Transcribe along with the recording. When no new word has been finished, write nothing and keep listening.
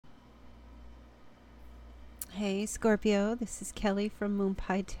Hey Scorpio, this is Kelly from Moon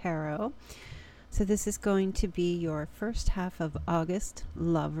Pie Tarot. So this is going to be your first half of August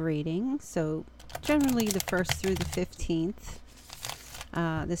love reading. So generally the 1st through the 15th.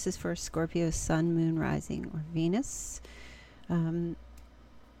 This is for Scorpio, Sun, Moon, Rising, or Venus.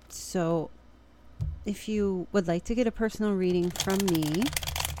 So if you would like to get a personal reading from me,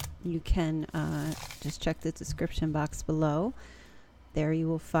 you can just check the description box below. There you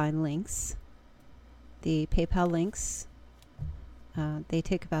will find links. The PayPal links, they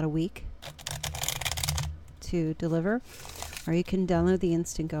take about a week to deliver, or you can download the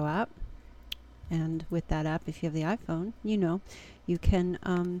Instant Go app. And with that app, if you have the iPhone, you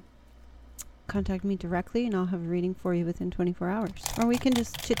can contact me directly and I'll have a reading for you within 24 hours. Or we can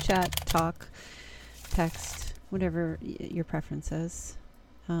just chit chat, talk, text, whatever your preference is.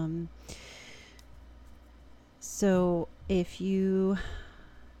 So if you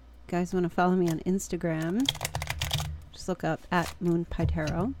guys want to follow me on Instagram, just look up at Moon Pie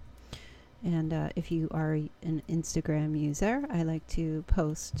Tarot. And if you are an Instagram user, I like to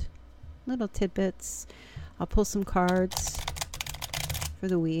post little tidbits. I'll pull some cards for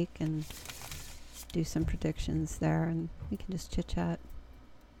the week and do some predictions there, and we can just chit chat.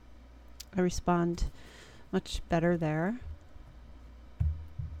 I respond much better there.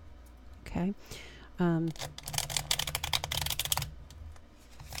 Okay.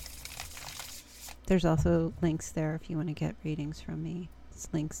 There's also links there if you want to get readings from me. It's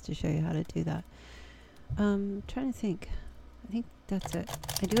links to show you how to do that. Trying to think. I think that's it.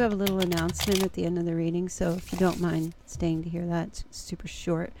 I do have a little announcement at the end of the reading, so if you don't mind staying to hear that, it's super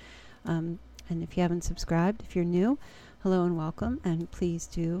short. And if you haven't subscribed, if you're new, hello and welcome. And please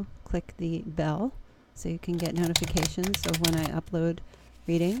do click the bell so you can get notifications of when I upload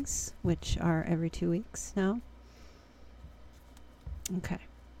readings, which are every 2 weeks now. Okay.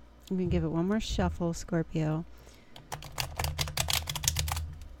 I'm going to give it one more shuffle, Scorpio.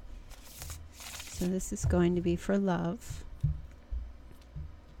 So this is going to be for love.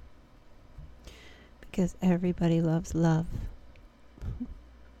 Because everybody loves love.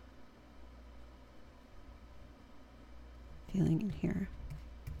 Feeling in here.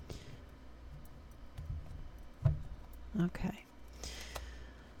 Okay.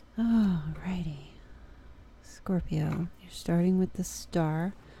 Alrighty. Scorpio, you're starting with the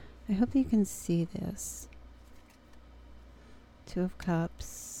star. I hope you can see this. 2 of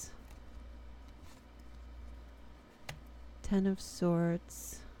Cups. 10 of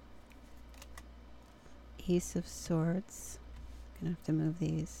Swords. Ace of Swords. Gonna have to move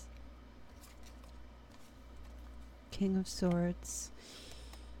these. King of Swords.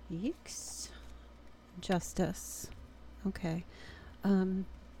 Yeeks. Justice. Okay.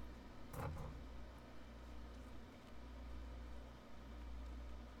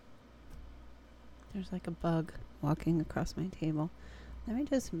 There's like a bug walking across my table. Let me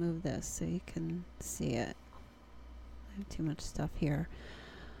just move this so you can see it. I have too much stuff here.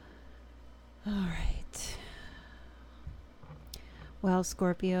 All right. Well,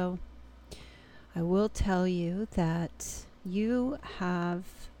 Scorpio, I will tell you that you have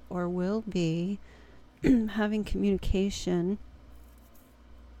or will be having communication,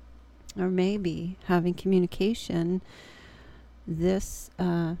 or maybe having communication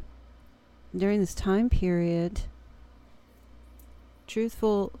during this time period,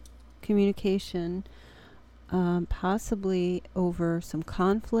 truthful communication, possibly over some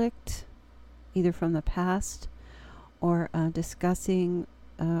conflict, either from the past or discussing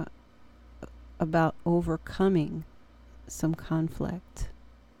about overcoming some conflict.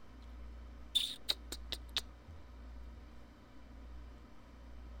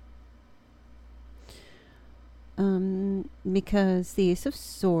 Because the Ace of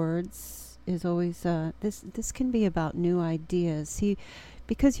Swords is always this can be about new ideas. See,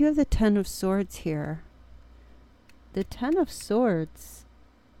 because you have the 10 of Swords here. The 10 of Swords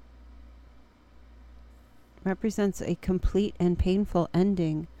represents a complete and painful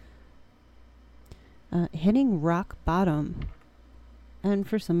ending, hitting rock bottom, and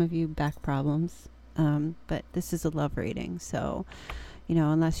for some of you, back problems. But this is a love reading, so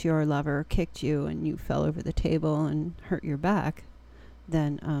unless your lover kicked you and you fell over the table and hurt your back,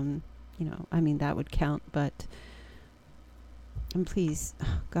 then that would count. But and please,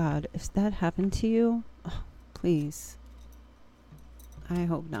 God, if that happened to you, please, I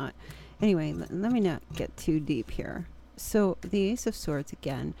hope not. Anyway, let me not get too deep here. So the Ace of Swords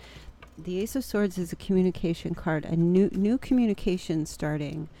again. The Ace of Swords is a communication card, a new communication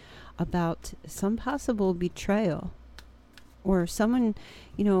starting about some possible betrayal, or someone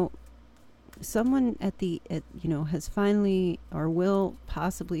has finally or will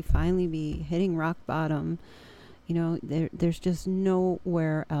possibly finally be hitting rock bottom You know, there's just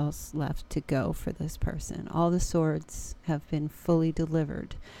nowhere else left to go for this person. All the swords have been fully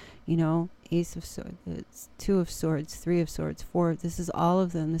delivered. You know, Ace of Swords, Two of Swords, Three of Swords, Four. This is all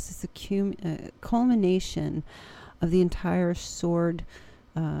of them. This is a culmination of the entire sword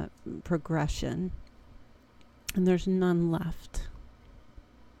progression. And there's none left.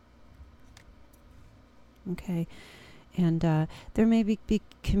 Okay. And there may be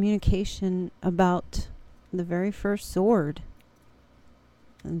communication about the very first sword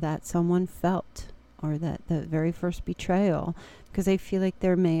that someone felt, or that the very first betrayal, because I feel like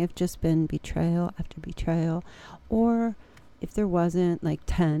there may have just been betrayal after betrayal, or if there wasn't, like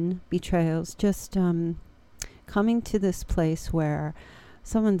 10 betrayals, just coming to this place where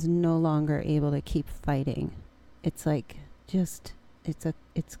someone's no longer able to keep fighting. It's like just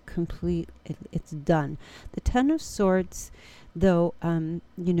it's complete. It's done. The Ten of Swords, though,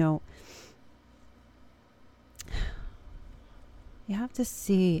 you know, you have to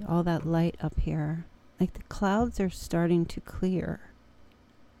see all that light up here. Like the clouds are starting to clear.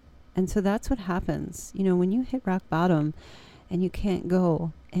 And so that's what happens. You know, when you hit rock bottom and you can't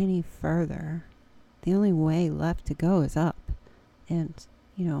go any further, the only way left to go is up. And,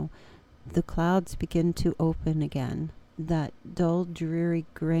 you know, the clouds begin to open again. That dull, dreary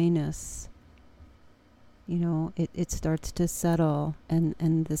grayness, you know, it starts to settle,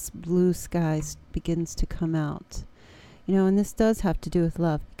 and this blue sky begins to come out. You know, and this does have to do with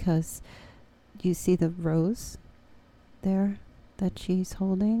love, because you see the rose there that she's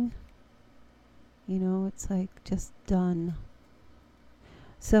holding. You know, it's like just done.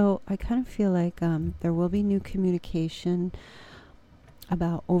 So I kind of feel like there will be new communication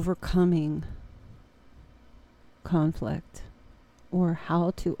about overcoming conflict, or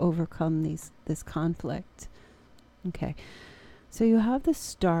how to overcome this conflict. Okay, so you have the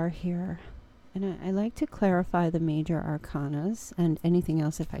Star here, and I like to clarify the major arcanas and anything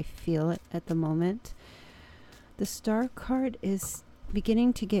else if I feel it at the moment. The Star card is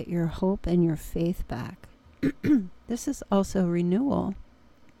beginning to get your hope and your faith back. This is also renewal.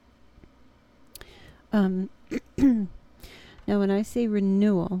 Now when I say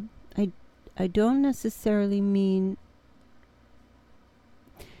renewal, I don't necessarily mean,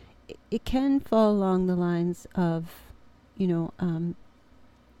 it can fall along the lines of, you know,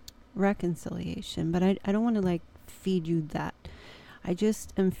 reconciliation, but I don't want to like feed you that. I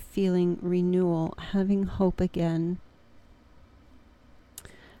just am feeling renewal, having hope again,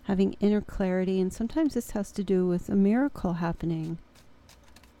 having inner clarity, and sometimes this has to do with a miracle happening.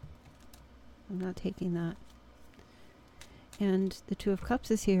 I'm not taking that. And the Two of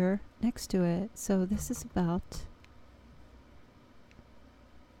Cups is here next to it. So this is about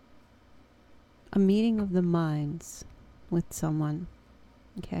a meeting of the minds with someone.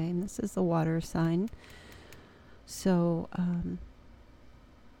 Okay, and this is the water sign. So,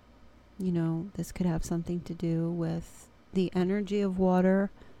 you know, this could have something to do with the energy of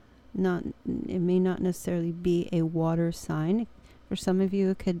water. It may not necessarily be a water sign. For some of you,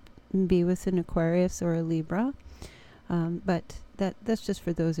 it could be with an Aquarius or a Libra. But that's just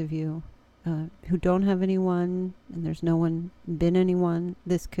for those of you who don't have anyone, and there's no one been anyone.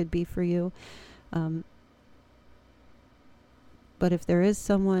 This could be for you. But if there is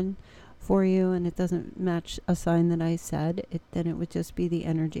someone for you and it doesn't match a sign that I said, then it would just be the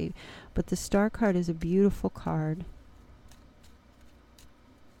energy. But the Star card is a beautiful card.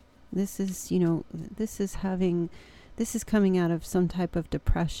 This is, you know, this is coming out of some type of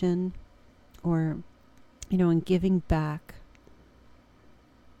depression, or, you know, and giving back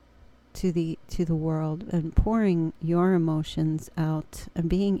to the world, and pouring your emotions out, and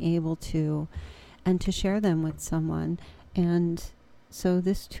being able to share them with someone. And so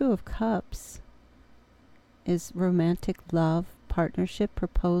this Two of Cups is romantic love, partnership,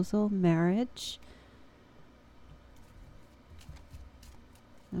 proposal, marriage.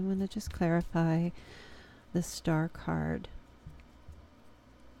 I'm going to just clarify the Star card.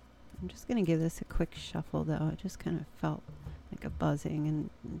 I'm just going to give this a quick shuffle, though. It just kind of felt like a buzzing, and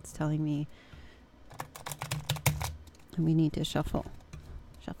it's telling me we need to shuffle.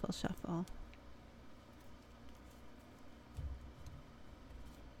 Shuffle, shuffle.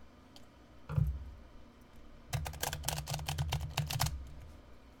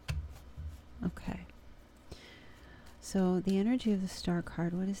 Okay. So the energy of the Star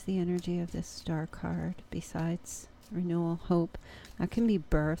card, what is the energy of this Star card besides renewal, hope? That can be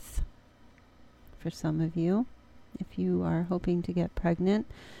birth for some of you. If you are hoping to get pregnant,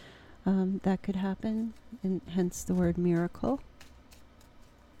 that could happen, and hence the word miracle.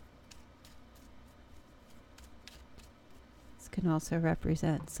 This can also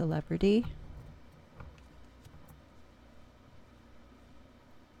represent celebrity.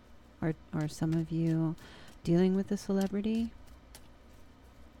 Are some of you dealing with a celebrity?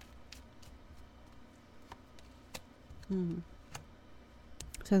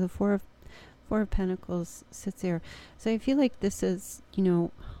 So the Four of Pentacles sits there. So I feel like this is,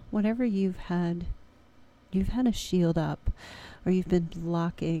 whatever you've had a shield up, or you've been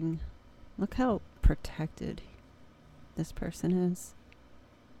blocking. Look how protected this person is.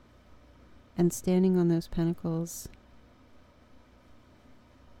 And standing on those pentacles,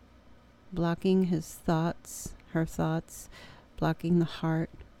 blocking his thoughts, her thoughts, blocking the heart,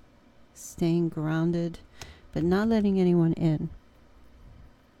 staying grounded, but not letting anyone in.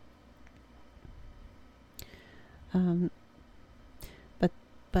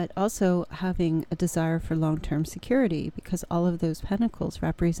 But also having a desire for long-term security, because all of those pentacles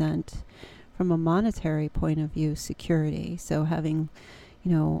represent, from a monetary point of view, security. So having,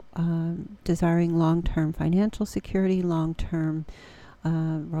 desiring long-term financial security, long-term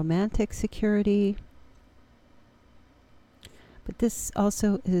romantic security. But this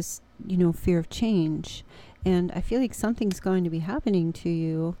also is, fear of change. And I feel like something's going to be happening to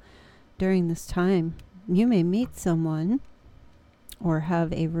you during this time. You may meet someone or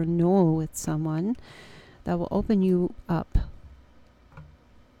have a renewal with someone that will open you up,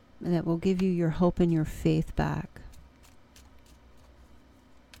 that will give you your hope and your faith back.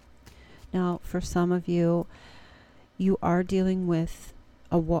 Now, for some of you, you are dealing with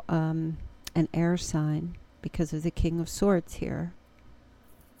an air sign because of the King of Swords here.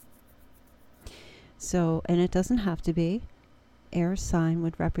 So, and it doesn't have to be. Air sign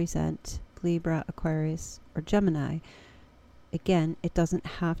would represent Libra, Aquarius, or Gemini. Again, it doesn't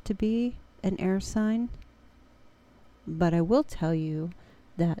have to be an air sign, but I will tell you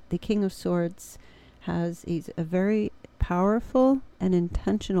that the King of Swords he's a very powerful and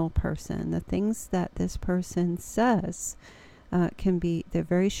intentional person. The things that this person says they're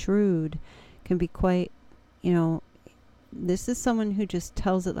very shrewd, can be quite, this is someone who just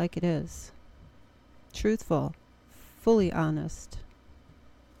tells it like it is. Truthful, fully honest.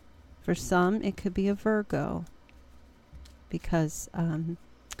 For some, it could be a Virgo, because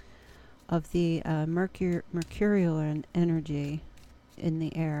of the mercurial energy in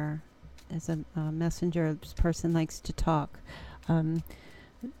the air. As a messenger, this person likes to talk.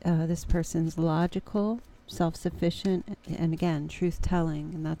 This person's logical, self-sufficient, and again,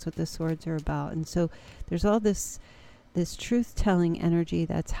 truth-telling, and that's what the swords are about. And so there's all this truth-telling energy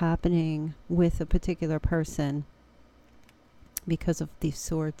that's happening with a particular person because of these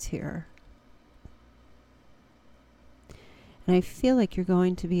swords here. And I feel like you're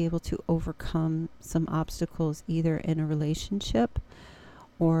going to be able to overcome some obstacles, either in a relationship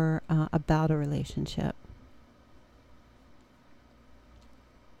or about a relationship.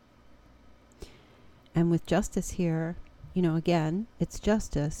 And with justice here, again, it's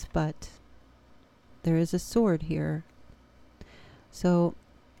justice, but there is a sword here. So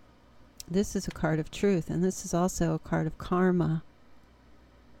this is a card of truth, and this is also a card of karma.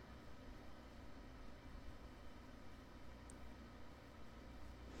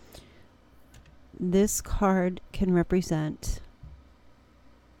 This card can represent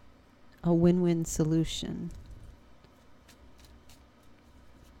a win-win solution.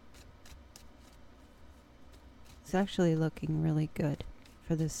 It's actually looking really good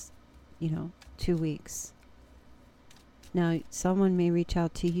for this, 2 weeks. Now, someone may reach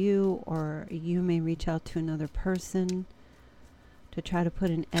out to you, or you may reach out to another person to try to put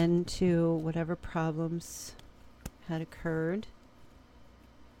an end to whatever problems had occurred.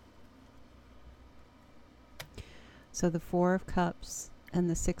 So the Four of Cups and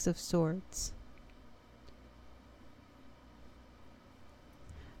the Six of Swords.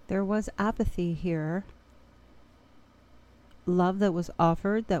 There was apathy here. Love that was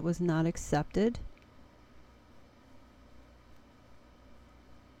offered that was not accepted.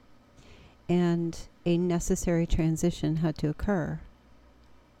 And a necessary transition had to occur.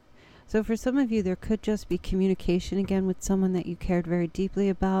 So for some of you, there could just be communication again with someone that you cared very deeply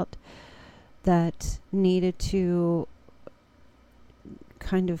about, that needed to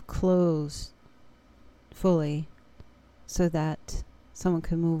kind of close fully so that someone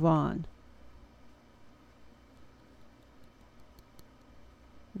could move on.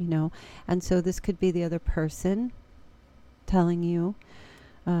 And so this could be the other person telling you,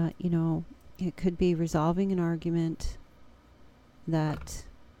 it could be resolving an argument that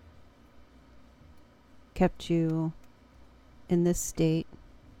kept you in this state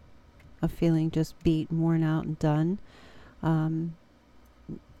of feeling just beat, worn out, and done.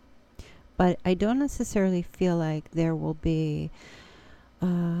 But I don't necessarily feel like there will be,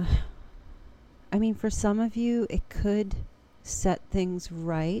 for some of you, it could set things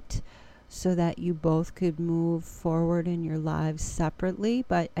right so that you both could move forward in your lives separately.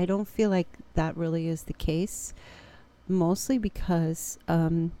 But I don't feel like that really is the case, mostly because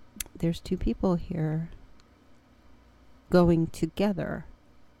there's two people here going together.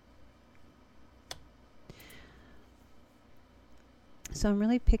 So I'm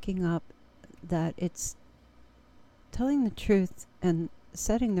really picking up that it's telling the truth and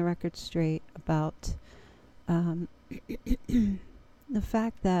setting the record straight about the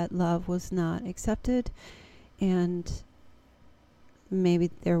fact that love was not accepted, and maybe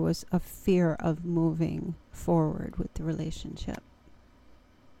there was a fear of moving forward with the relationship.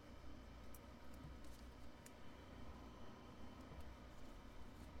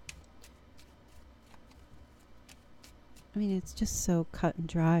 I mean, it's just so cut and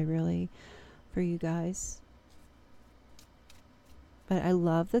dry, really, for you guys. But I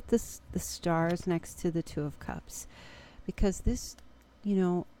love that the star is next to the Two of Cups, because this, you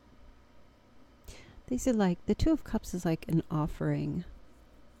know, these are like, the Two of Cups is like an offering.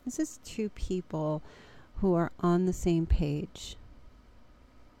 This is two people who are on the same page.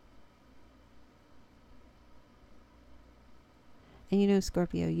 And you know,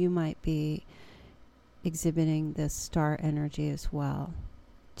 Scorpio, you might be exhibiting this star energy as well,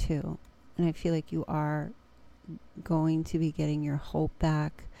 too. And I feel like you are going to be getting your hope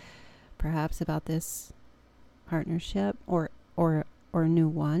back, perhaps about this partnership or a new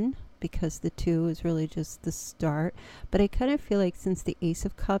one, because the two is really just the start. But I kind of feel like, since the Ace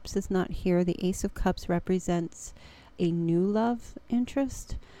of Cups is not here, the Ace of Cups represents a new love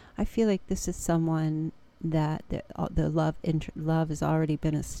interest. I feel like this is someone that the love has already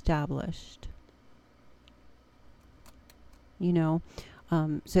been established. You know,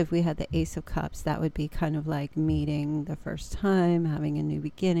 so if we had the Ace of Cups, that would be kind of like meeting the first time, having a new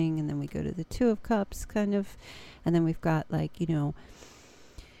beginning, and then we go to the Two of Cups, kind of, and then we've got, like, you know,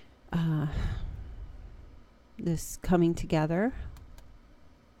 this coming together.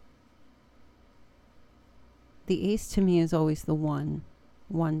 The Ace to me is always the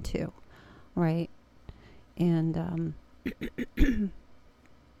 1-2, right? And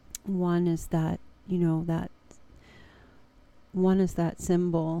one is that, you know, that one is that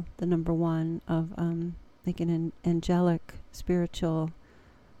symbol, the number one, of like an angelic spiritual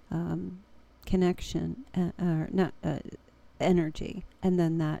connection, or not energy. And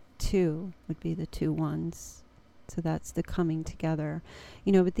then that 2 would be the 2 ones. So that's the coming together.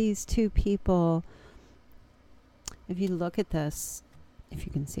 You know, but these two people, if you look at this, if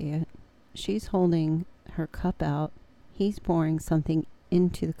you can see it, she's holding her cup out. He's pouring something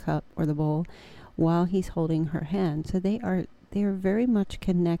into the cup or the bowl while he's holding her hand. So they are very much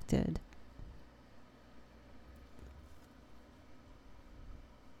connected.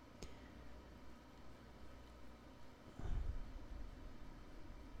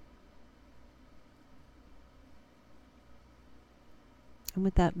 And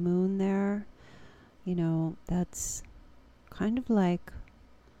with that moon there, you know, that's kind of like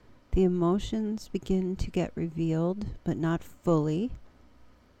the emotions begin to get revealed, but not fully,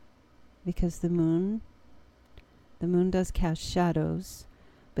 because the moon does cast shadows,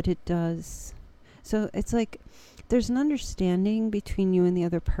 but it does. So it's like there's an understanding between you and the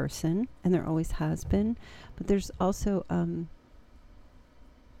other person, and there always has been, but there's also,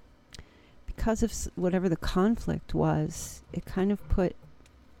 because of whatever the conflict was, it kind of put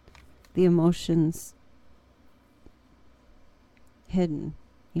the emotions hidden,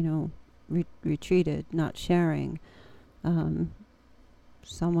 you know, retreated, not sharing.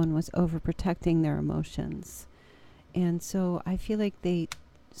 Someone was overprotecting their emotions. And so I feel like they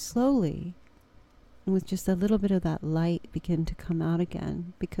slowly, with just a little bit of that light, begin to come out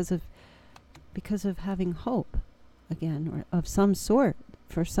again because of having hope again, or of some sort,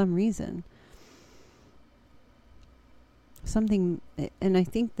 for some reason. Something, and I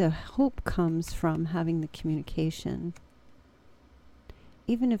think the hope comes from having the communication.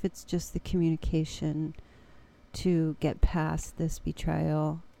 Even if it's just the communication to get past this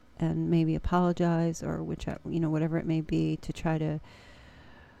betrayal and maybe apologize, or whatever it may be, to try to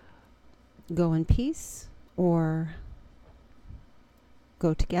go in peace or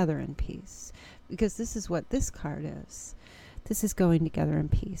go together in peace. Because this is what this card is. This is going together in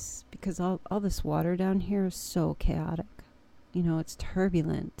peace, because all this water down here is so chaotic. You know, it's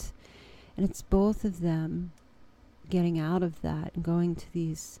turbulent, and it's both of them getting out of that and going to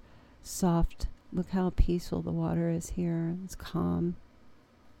these soft, look how peaceful the water is here. It's calming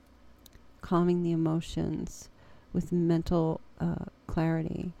the emotions with mental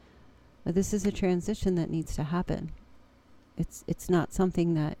clarity. But this is a transition that needs to happen. It's not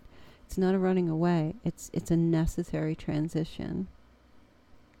something that It's not a running away. It's a necessary transition.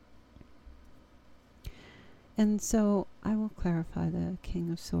 And so I will clarify the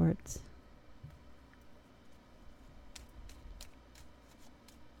King of Swords.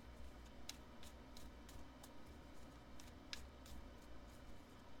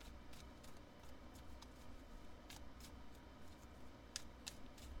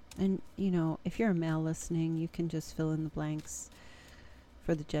 And, if you're a male listening, you can just fill in the blanks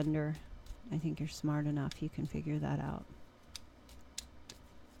for the gender. I think you're smart enough. You can figure that out.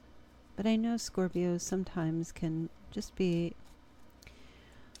 But I know Scorpios sometimes can just be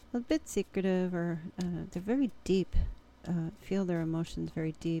a bit secretive, or they're very deep, feel their emotions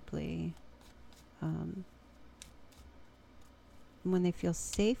very deeply. When they feel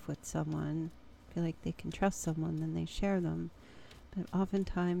safe with someone, feel like they can trust someone, then they share them. But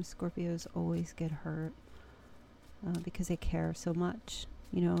oftentimes Scorpios always get hurt because they care so much,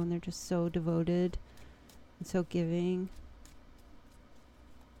 and they're just so devoted and so giving.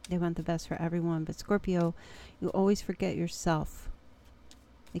 They want the best for everyone. But Scorpio, you always forget yourself.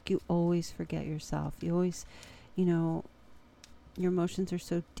 Like, you always forget yourself. You always, your emotions are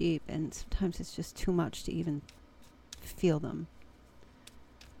so deep, and sometimes it's just too much to even feel them.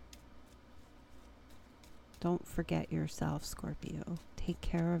 Don't forget yourself, Scorpio. Take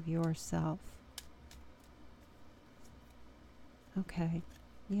care of yourself. Okay.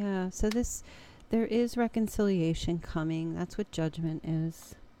 Yeah, so there is reconciliation coming. That's what Judgment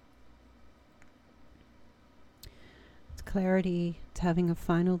is. It's clarity. It's having a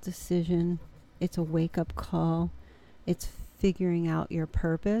final decision. It's a wake-up call. It's figuring out your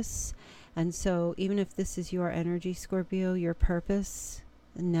purpose. And so even if this is your energy, Scorpio, your purpose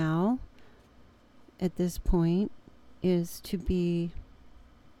now, at this point, is to be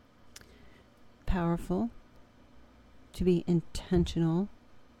powerful, to be intentional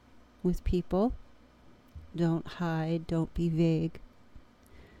with people. Don't hide, don't be vague.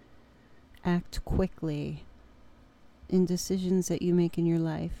 Act quickly in decisions that you make in your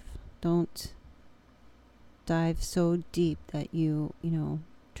life. Don't dive so deep that you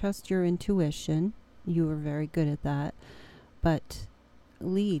trust your intuition. You are very good at that. But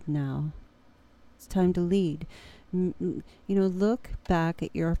lead now. It's time to lead. Look back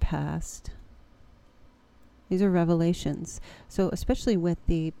at your past. These are revelations. So especially with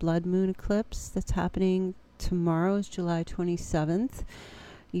the blood moon eclipse that's happening tomorrow, is July 27th.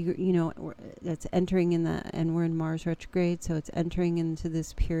 That's entering in that, and we're in Mars retrograde, so it's entering into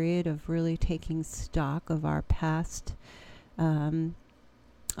this period of really taking stock of our past,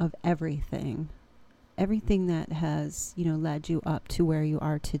 of everything that has, led you up to where you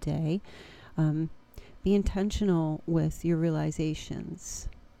are today. Be intentional with your realizations,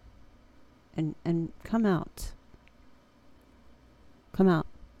 and come out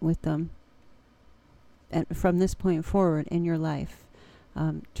with them. And from this point forward in your life,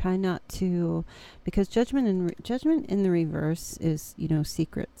 try not to, because judgment in the reverse is,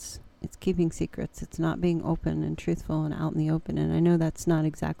 secrets. It's keeping secrets. It's not being open and truthful and out in the open. And I know that's not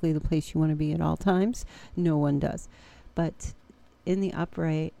exactly the place you want to be at all times. No one does. But in the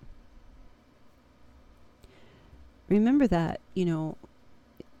upright, remember that,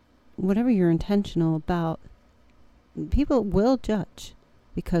 whatever you're intentional about, people will judge,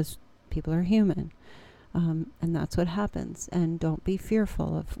 because people are human. And that's what happens. And don't be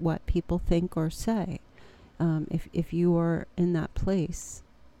fearful of what people think or say. If you are in that place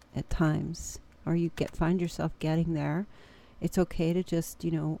at times, or you find yourself getting there, it's okay to just,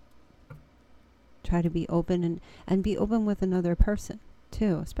 try to be open, and be open with another person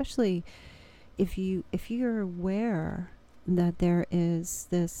too, especially if you're aware that there is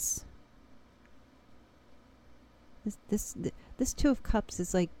this Two of Cups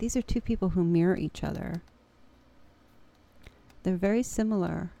is like, these are two people who mirror each other. They're very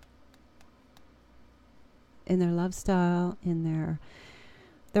similar in their love style, in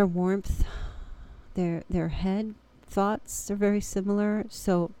their warmth, their head thoughts are very similar.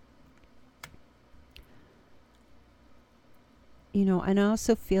 So, and I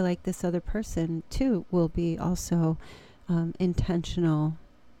also feel like this other person too will be also intentional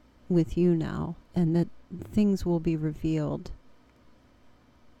with you now, and that things will be revealed.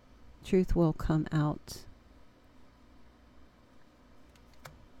 Truth will come out.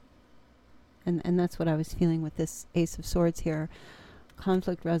 And that's what I was feeling with this Ace of Swords here.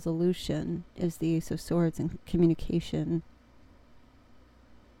 Conflict resolution is the Ace of Swords, and communication.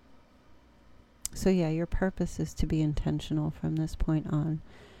 So yeah, your purpose is to be intentional from this point on,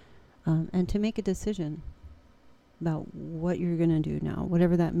 and to make a decision about what you're going to do now,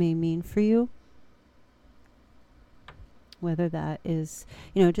 whatever that may mean for you. Whether that is,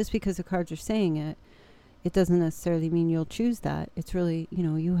 just because the cards are saying it, it doesn't necessarily mean you'll choose that. It's really,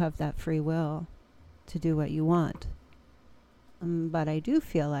 you have that free will to do what you want. But I do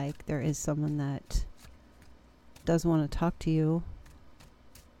feel like there is someone that does want to talk to you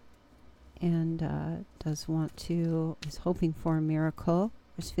and is hoping for a miracle,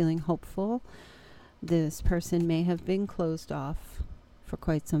 is feeling hopeful. This person may have been closed off for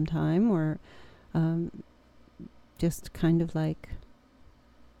quite some time, or just kind of like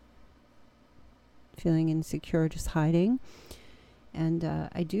feeling insecure, just hiding. And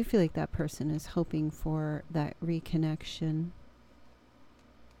I do feel like that person is hoping for that reconnection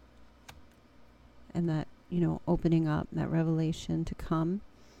and that, opening up, that revelation to come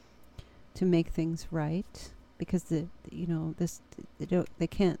to make things right. Because they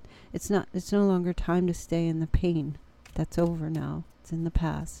can't. It's no longer time to stay in the pain. That's over now. It's in the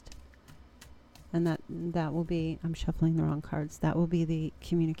past. And that will be, I'm shuffling the wrong cards. That will be the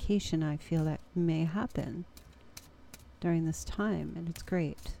communication I feel that may happen during this time. And it's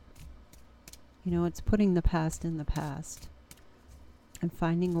great. It's putting the past in the past and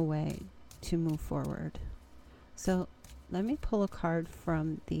finding a way to move forward. So let me pull a card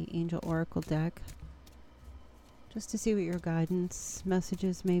from the Angel Oracle deck just to see what your guidance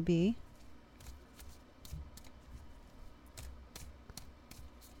messages may be.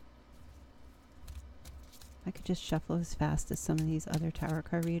 I could just shuffle as fast as some of these other tarot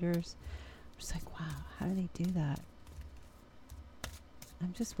card readers. I'm just like, wow, how do they do that?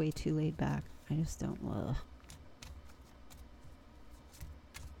 I'm just way too laid back. I just don't. Ugh.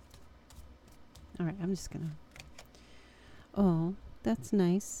 All right, I'm just gonna. Oh, that's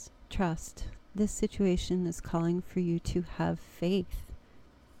nice. Trust. This situation is calling for you to have faith.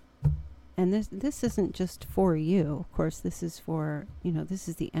 And this isn't just for you. Of course, this is for, this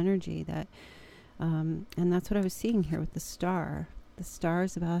is the energy that, and that's what I was seeing here with the star. The star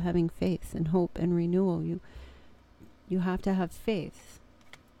is about having faith and hope and renewal. You have to have faith.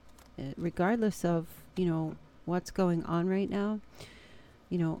 Regardless of, what's going on right now,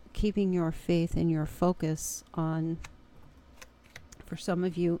 keeping your faith and your focus on, for some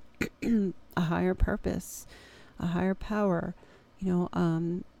of you, a higher purpose, a higher power,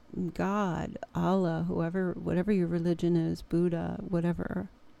 God, Allah, whatever your religion is, Buddha, whatever,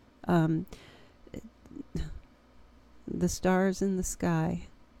 the stars in the sky.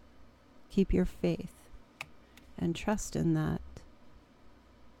 Keep your faith and trust in that.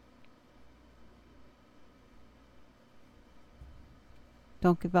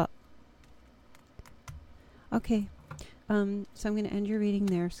 Don't give up. Okay. So I'm going to end your reading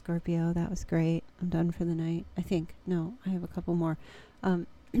there, Scorpio. That was great. I'm done for the night. I think. No, I have a couple more.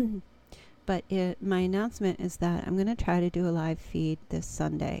 But my announcement is that I'm going to try to do a live feed this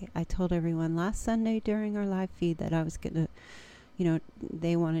Sunday. I told everyone last Sunday during our live feed that I was going to, you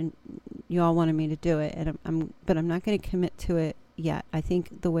all wanted me to do it, and but I'm not going to commit to it yet. I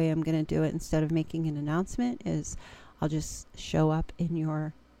think the way I'm going to do it, instead of making an announcement, is I'll just show up in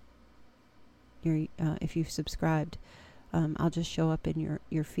your if you've subscribed, I'll just show up in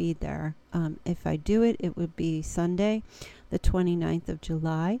your feed there. If I do it, it would be Sunday, the 29th of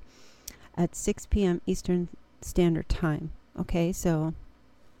July at 6 p.m. Eastern Standard Time. Okay, so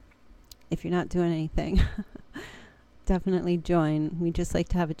if you're not doing anything, definitely join. We just like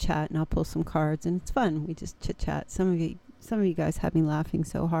to have a chat, and I'll pull some cards, and it's fun. We just chit chat. Some of you guys have me laughing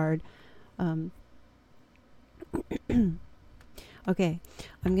so hard. Okay,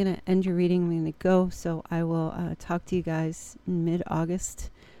 I'm going to end your reading. I'm going to go, so I will talk to you guys mid-August.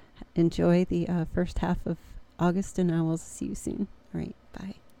 Enjoy the first half of August, and I will see you soon. All right,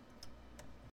 bye.